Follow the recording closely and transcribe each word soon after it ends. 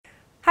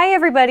Hi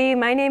everybody,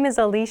 my name is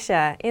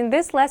Alicia. In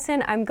this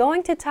lesson, I'm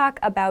going to talk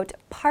about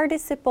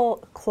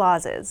participle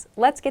clauses.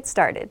 Let's get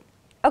started.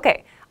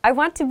 Okay, I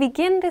want to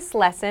begin this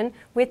lesson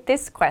with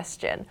this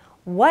question.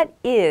 What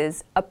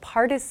is a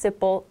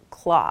participle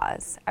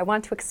clause? I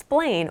want to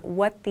explain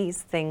what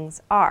these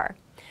things are.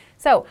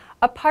 So,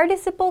 a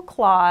participle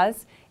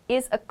clause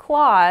is a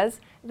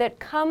clause that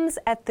comes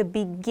at the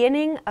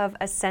beginning of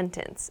a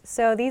sentence.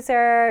 So these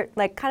are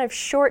like kind of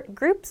short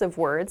groups of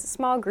words,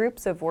 small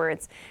groups of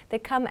words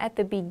that come at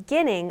the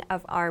beginning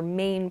of our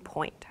main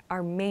point,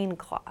 our main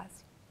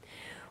clause.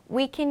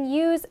 We can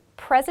use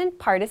present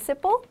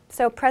participle.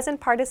 So present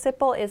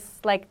participle is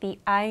like the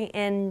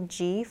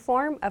ing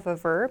form of a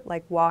verb,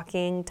 like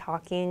walking,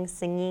 talking,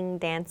 singing,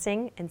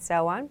 dancing, and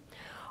so on.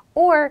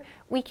 Or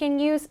we can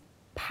use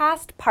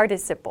past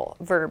participle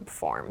verb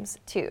forms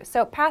too.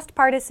 So past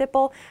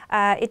participle,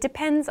 it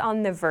depends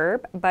on the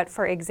verb, but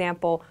for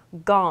example,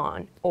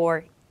 gone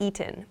or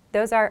eaten.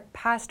 Those are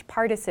past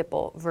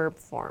participle verb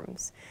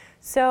forms.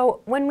 So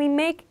when we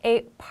make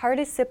a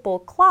participle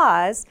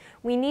clause,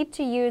 we need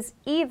to use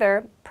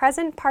either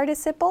present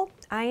participle,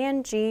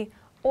 ing,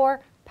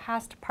 or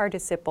past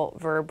participle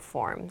verb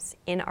forms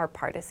in our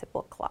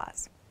participle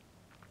clause.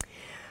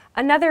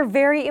 Another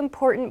very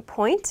important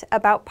point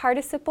about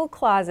participle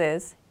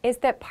clauses is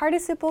that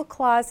participle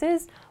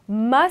clauses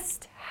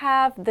must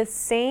have the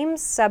same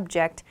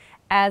subject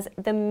as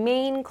the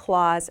main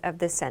clause of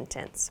the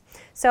sentence.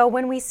 So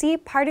when we see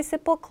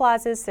participle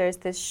clauses, there's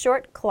this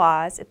short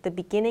clause at the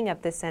beginning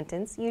of the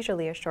sentence,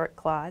 usually a short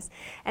clause,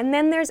 and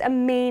then there's a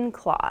main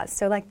clause,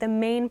 so like the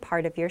main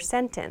part of your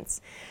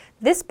sentence.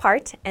 This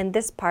part and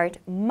this part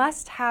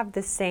must have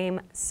the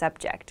same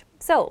subject.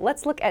 So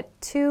let's look at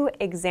two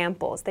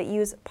examples that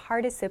use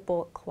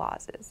participle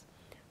clauses.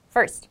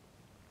 First,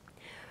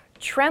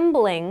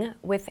 trembling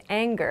with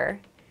anger,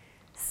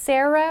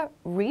 Sarah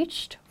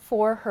reached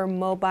for her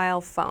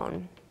mobile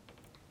phone.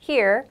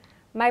 Here,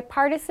 my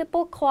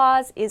participle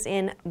clause is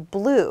in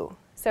blue.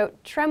 So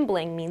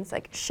trembling means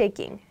like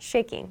shaking,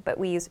 but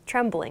we use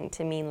trembling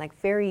to mean like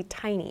very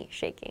tiny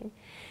shaking.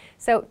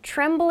 So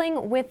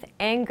trembling with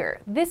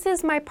anger, this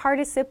is my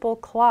participle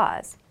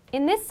clause.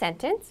 In this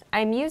sentence,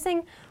 I'm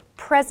using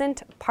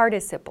present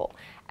participle.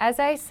 As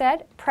I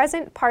said,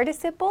 present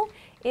participle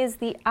is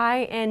the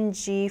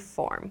ing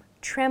form,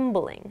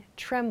 trembling.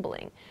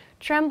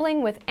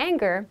 Trembling with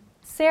anger,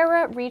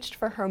 Sarah reached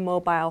for her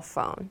mobile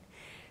phone.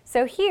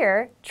 So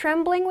here,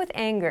 trembling with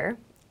anger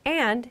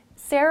and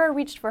Sarah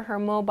reached for her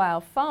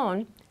mobile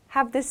phone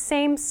have the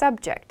same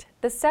subject.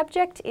 The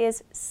subject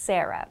is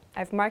Sarah.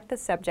 I've marked the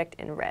subject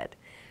in red.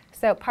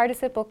 So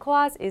participle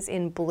clause is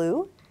in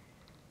blue.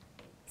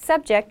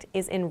 Subject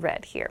is in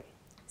red here.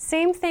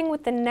 Same thing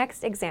with the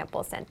next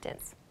example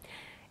sentence.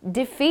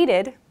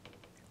 Defeated,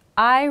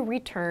 I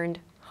returned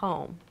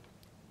home.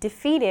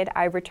 Defeated,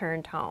 I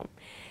returned home.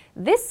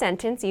 This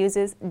sentence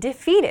uses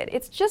defeated.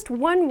 It's just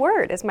one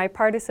word as my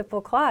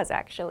participle clause,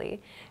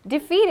 actually.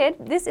 Defeated,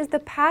 this is the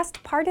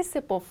past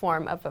participle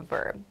form of a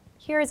verb.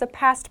 Here is a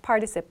past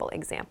participle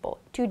example.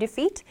 To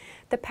defeat,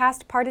 the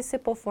past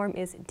participle form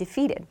is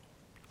defeated.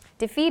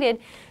 Defeated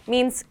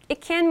means,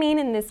 it can mean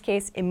in this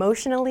case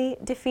emotionally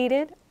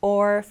defeated,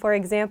 or for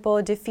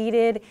example,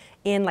 defeated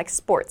in like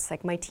sports,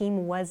 like my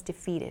team was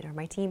defeated or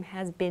my team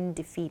has been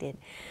defeated.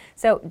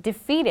 So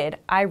defeated,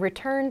 I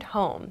returned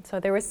home.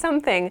 So there was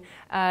something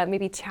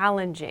maybe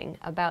challenging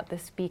about the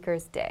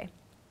speaker's day.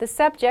 The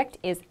subject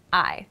is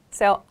I.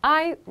 So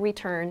I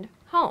returned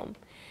home.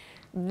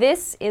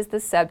 This is the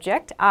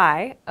subject,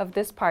 I, of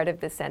this part of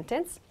the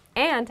sentence,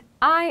 and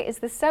I is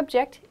the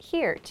subject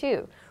here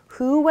too.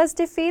 Who was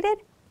defeated?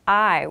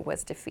 I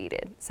was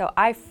defeated. So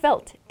I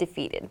felt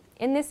defeated.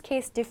 In this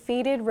case,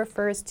 defeated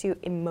refers to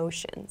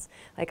emotions.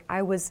 Like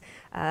I was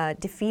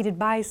defeated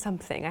by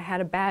something. I had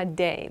a bad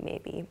day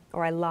maybe,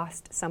 or I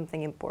lost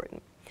something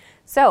important.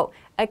 So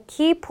a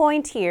key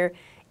point here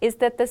is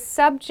that the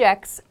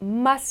subjects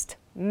must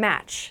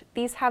match.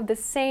 These have the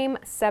same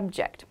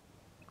subject.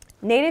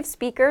 Native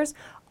speakers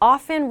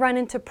often run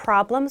into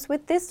problems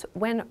with this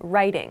when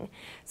writing.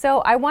 So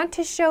I want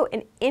to show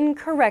an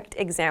incorrect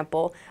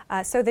example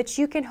so that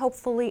you can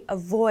hopefully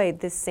avoid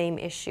this same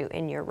issue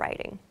in your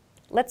writing.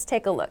 Let's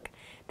take a look.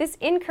 This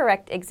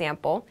incorrect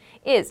example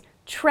is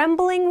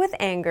trembling with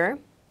anger,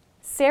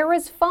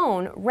 Sarah's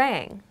phone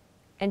rang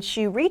and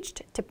she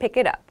reached to pick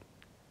it up.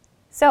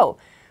 So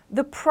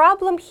the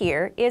problem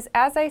here is,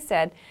 as I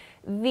said,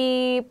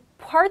 the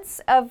parts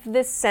of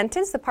this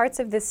sentence, the parts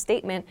of this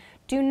statement,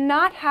 do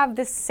not have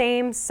the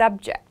same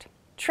subject.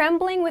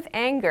 Trembling with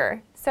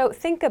anger, so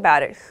think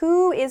about it.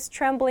 Who is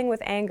trembling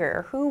with anger?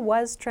 Or who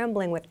was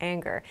trembling with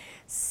anger?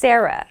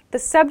 Sarah. The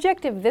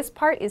subject of this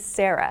part is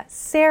Sarah.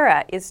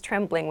 Sarah is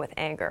trembling with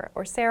anger,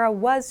 or Sarah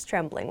was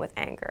trembling with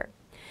anger.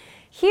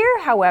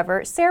 Here,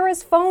 however,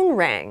 Sarah's phone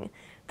rang.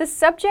 The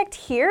subject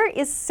here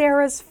is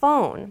Sarah's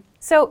phone.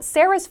 So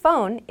Sarah's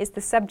phone is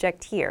the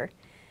subject here.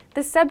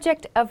 The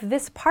subject of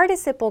this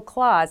participle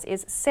clause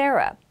is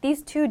Sarah.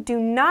 These two do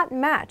not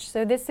match,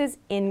 so this is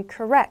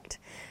incorrect.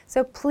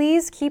 So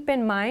please keep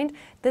in mind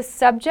the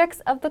subjects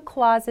of the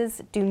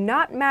clauses do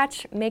not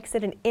match makes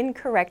it an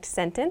incorrect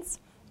sentence.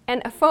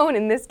 And a phone,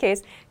 in this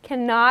case,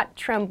 cannot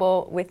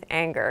tremble with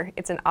anger.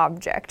 It's an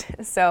object.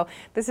 So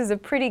this is a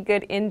pretty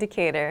good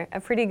indicator, a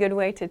pretty good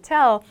way to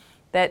tell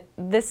that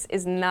this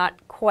is not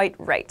quite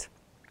right.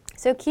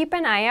 So keep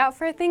an eye out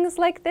for things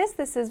like this.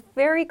 This is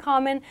very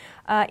common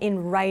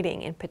in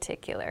writing in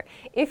particular.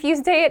 If you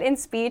say it in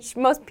speech,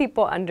 most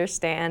people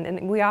understand,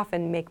 and we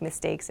often make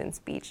mistakes in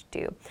speech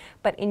too.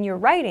 But in your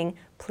writing,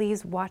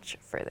 please watch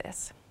for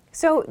this.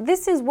 So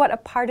this is what a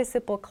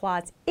participle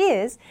clause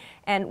is,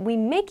 and we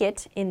make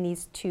it in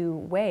these two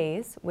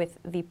ways with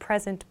the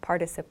present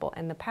participle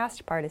and the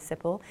past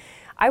participle.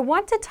 I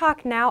want to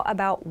talk now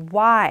about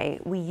why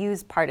we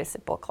use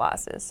participle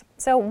clauses.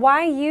 So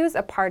why use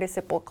a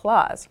participle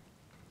clause?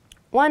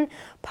 One,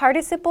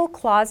 participle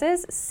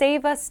clauses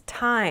save us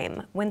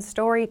time when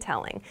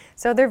storytelling.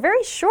 So they're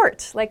very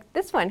short, like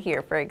this one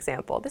here, for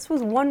example. This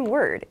was one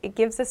word. It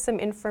gives us some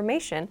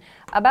information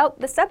about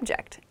the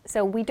subject.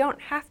 So we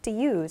don't have to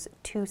use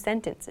two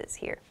sentences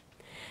here.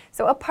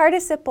 So a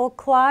participle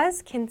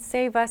clause can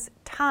save us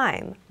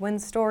time when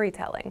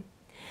storytelling.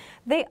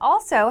 They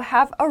also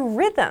have a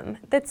rhythm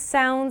that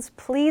sounds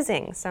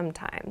pleasing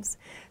sometimes.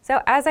 So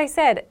as I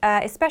said,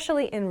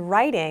 especially in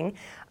writing,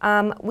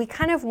 we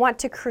kind of want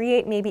to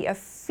create maybe a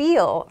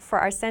feel for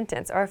our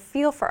sentence or a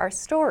feel for our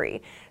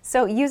story.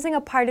 So using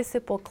a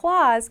participle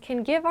clause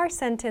can give our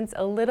sentence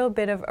a little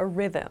bit of a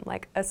rhythm,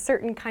 like a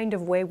certain kind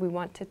of way we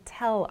want to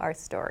tell our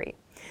story.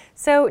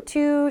 So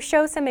to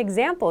show some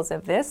examples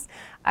of this,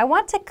 I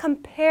want to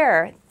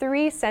compare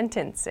three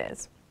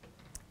sentences.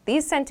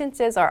 These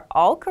sentences are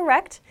all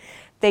correct.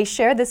 They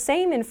share the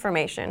same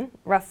information,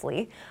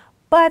 roughly,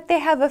 but they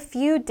have a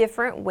few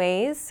different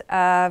ways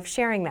of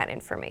sharing that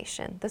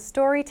information. The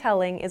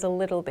storytelling is a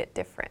little bit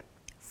different.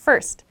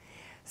 First,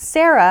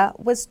 Sarah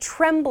was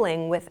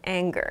trembling with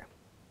anger.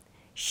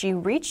 She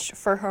reached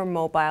for her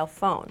mobile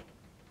phone.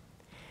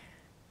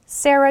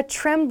 Sarah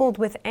trembled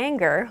with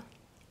anger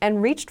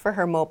and reached for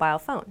her mobile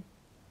phone.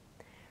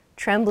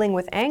 Trembling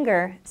with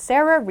anger,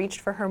 Sarah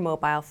reached for her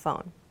mobile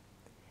phone.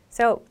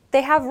 So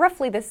they have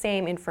roughly the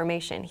same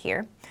information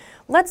here.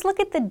 Let's look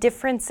at the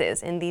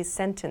differences in these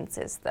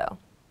sentences, though.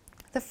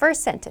 The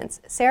first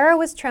sentence, Sarah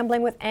was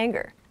trembling with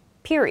anger,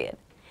 period.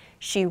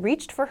 She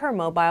reached for her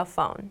mobile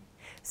phone.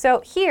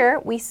 So here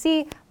we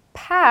see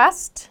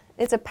past,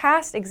 it's a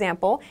past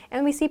example,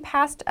 and we see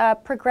past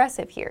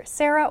progressive here.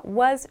 Sarah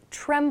was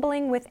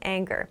trembling with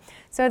anger.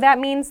 So that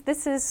means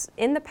this is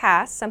in the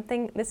past,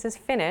 this is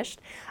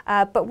finished,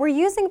 but we're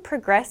using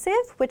progressive,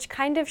 which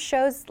kind of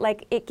shows,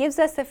 like, it gives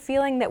us a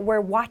feeling that we're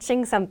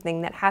watching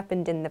something that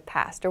happened in the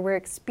past, or we're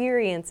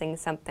experiencing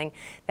something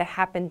that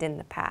happened in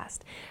the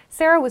past.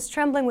 Sarah was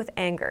trembling with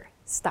anger.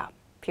 Stop,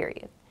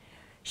 period.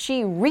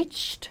 She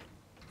reached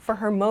for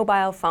her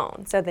mobile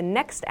phone. So the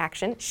next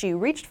action, she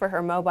reached for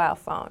her mobile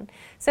phone.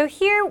 So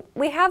here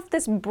we have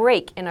this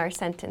break in our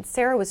sentence.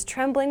 Sarah was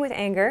trembling with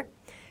anger.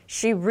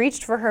 She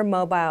reached for her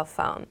mobile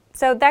phone.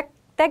 So that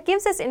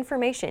gives us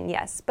information,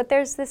 yes, but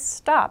there's this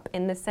stop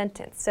in the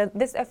sentence. So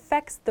this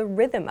affects the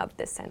rhythm of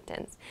the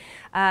sentence.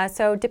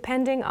 So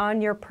depending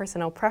on your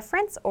personal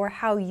preference or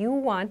how you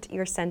want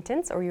your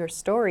sentence or your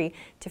story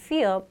to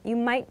feel, you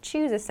might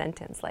choose a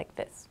sentence like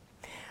this.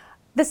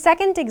 The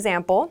second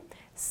example,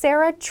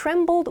 Sarah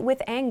trembled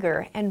with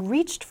anger and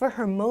reached for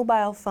her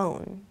mobile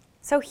phone.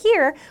 So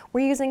here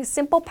we're using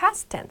simple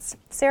past tense.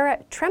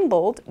 Sarah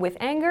trembled with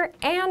anger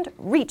and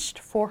reached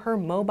for her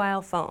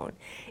mobile phone.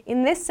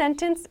 In this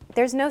sentence,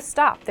 there's no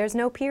stop, there's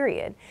no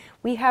period.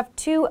 We have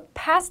two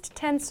past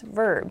tense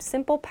verbs,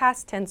 simple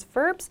past tense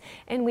verbs,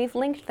 and we've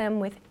linked them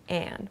with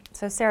and.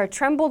 So Sarah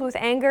trembled with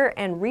anger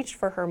and reached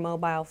for her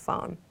mobile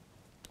phone.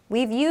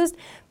 We've used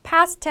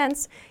past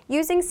tense.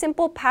 Using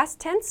simple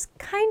past tense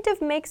kind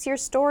of makes your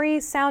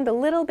story sound a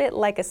little bit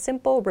like a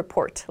simple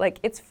report, like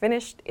it's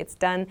finished, it's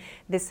done,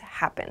 this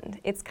happened.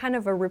 It's kind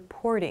of a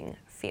reporting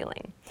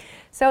feeling.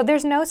 So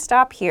there's no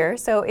stop here,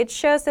 so it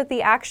shows that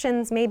the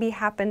actions maybe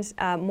happened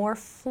more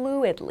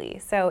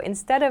fluidly. So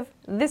instead of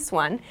this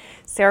one,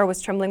 Sarah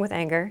was trembling with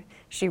anger,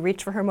 she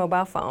reached for her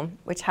mobile phone,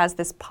 which has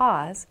this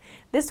pause.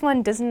 This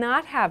one does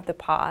not have the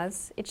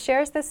pause. It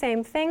shares the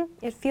same thing.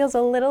 It feels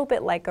a little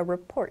bit like a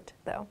report,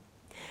 though.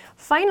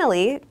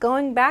 Finally,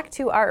 going back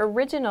to our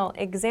original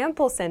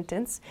example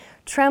sentence,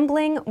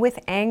 trembling with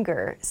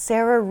anger,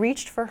 Sarah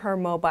reached for her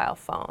mobile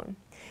phone.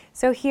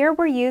 So here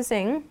we're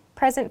using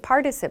present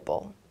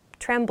participle,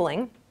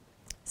 trembling.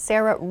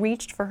 Sarah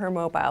reached for her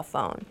mobile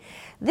phone.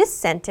 This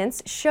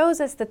sentence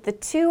shows us that the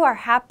two are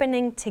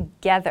happening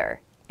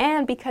together.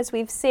 And because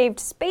we've saved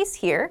space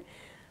here,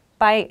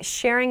 by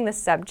sharing the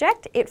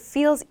subject, it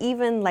feels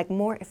even like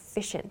more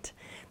efficient.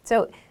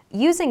 So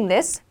using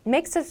this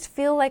makes us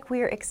feel like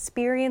we are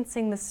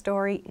experiencing the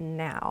story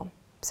now.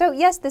 So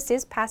yes, this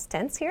is past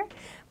tense here,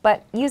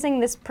 but using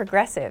this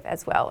progressive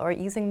as well, or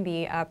using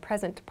the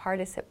present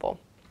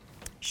participle,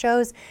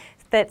 shows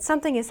that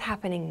something is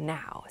happening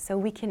now. So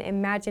we can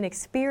imagine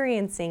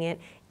experiencing it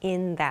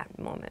in that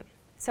moment.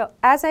 So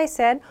as I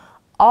said,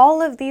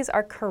 All of these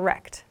are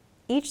correct.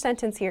 Each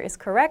sentence here is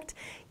correct.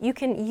 You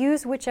can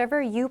use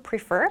whichever you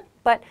prefer,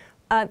 but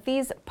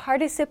these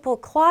participle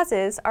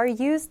clauses are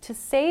used to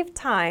save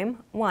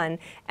time, one,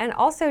 and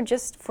also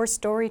just for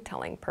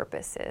storytelling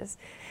purposes.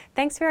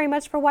 Thanks very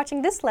much for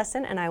watching this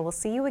lesson, and I will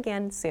see you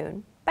again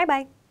soon.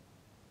 Bye-bye.